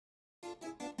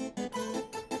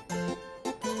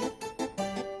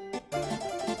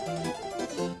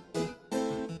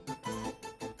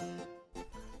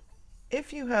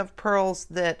If you have pearls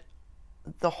that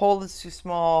the hole is too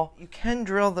small, you can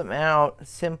drill them out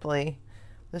simply.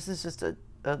 This is just a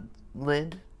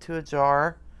lid to a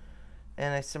jar,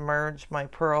 and I submerge my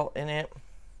pearl in it.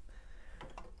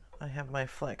 I have my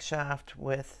flex shaft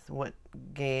with what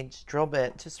gauge drill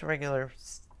bit, just a regular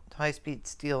high-speed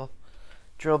steel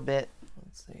drill bit.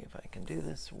 Let's see if I can do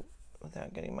this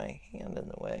without getting my hand in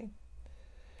the way.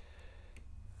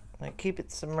 I keep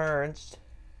it submerged.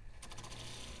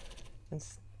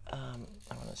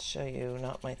 I want to show you,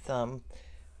 not my thumb,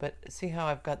 but see how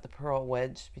I've got the pearl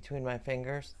wedged between my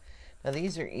fingers? Now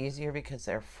these are easier because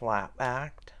they're flat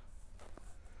backed,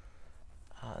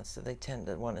 so they tend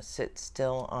to want to sit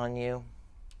still on you,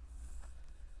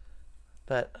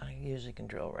 but I usually can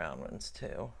drill round ones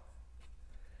too.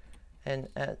 And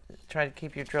try to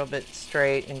keep your drill bit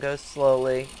straight and go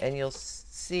slowly, and you'll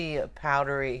see a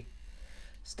powdery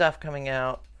stuff coming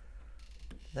out.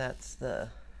 That's the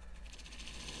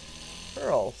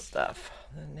pearl stuff,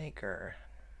 the nacre.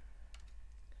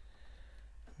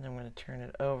 And I'm going to turn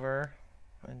it over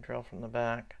and drill from the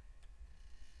back.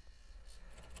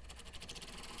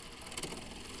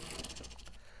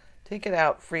 Take it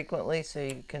out frequently so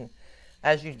you can,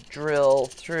 as you drill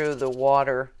through, the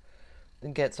water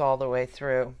gets all the way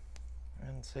through,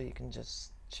 and so you can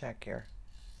just check here.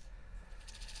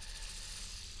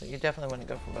 But you definitely want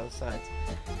to go from both sides.